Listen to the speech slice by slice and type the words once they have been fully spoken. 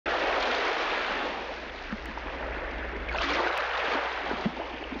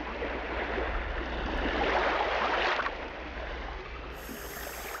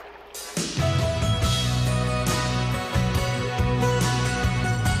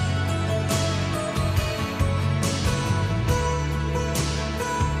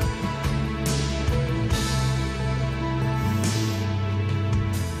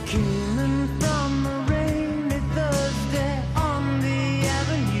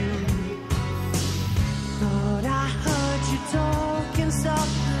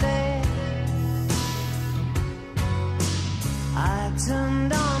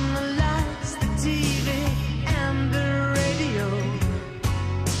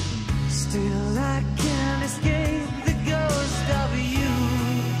Still I can't escape the ghost of you.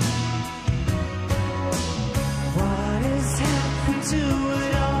 What has happened to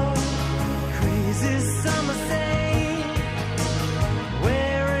it all? Crazy summer say,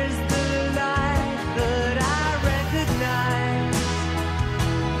 where is the light that I recognize?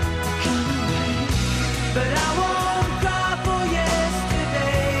 But I won't cry for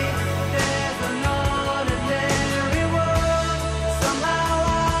yesterday. There's an ordinary world somehow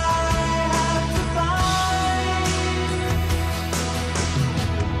I have to find.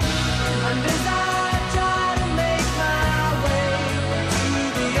 And as I try to make my way to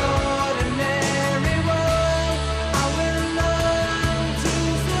the ordinary world, I will learn to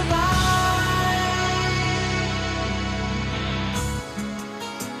survive.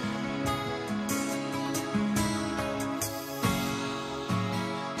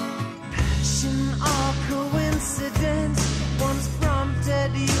 Passion or coincidence once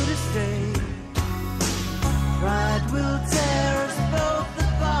prompted you to stay. Pride will tear us both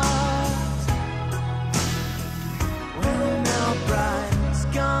apart. Well, now pride's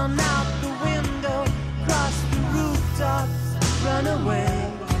gone out the window, cross the rooftops, run away.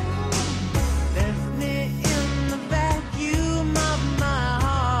 Left me in the vacuum of my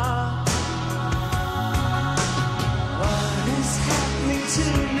heart. What is happening to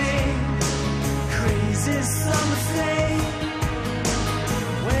me? Crazy some say.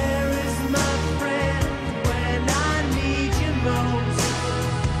 Where is my friend when I need you most?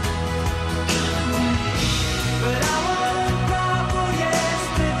 But I won't cry for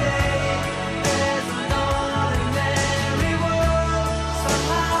yesterday. There's an ordinary world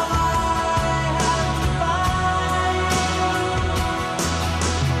somehow I have to find.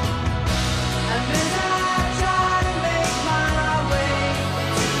 And as I try to make my way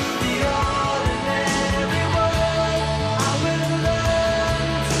to the ordinary world, I will learn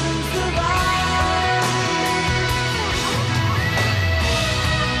to survive.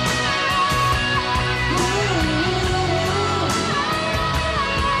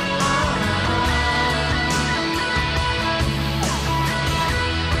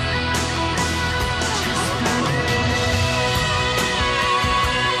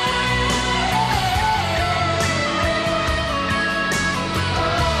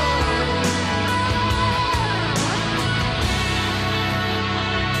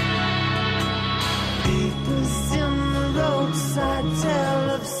 Papers in the roadside tell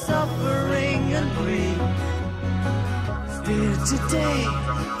of suffering and grief. Fear today,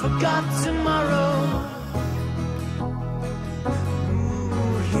 forgot tomorrow.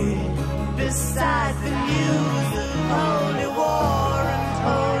 Ooh, here beside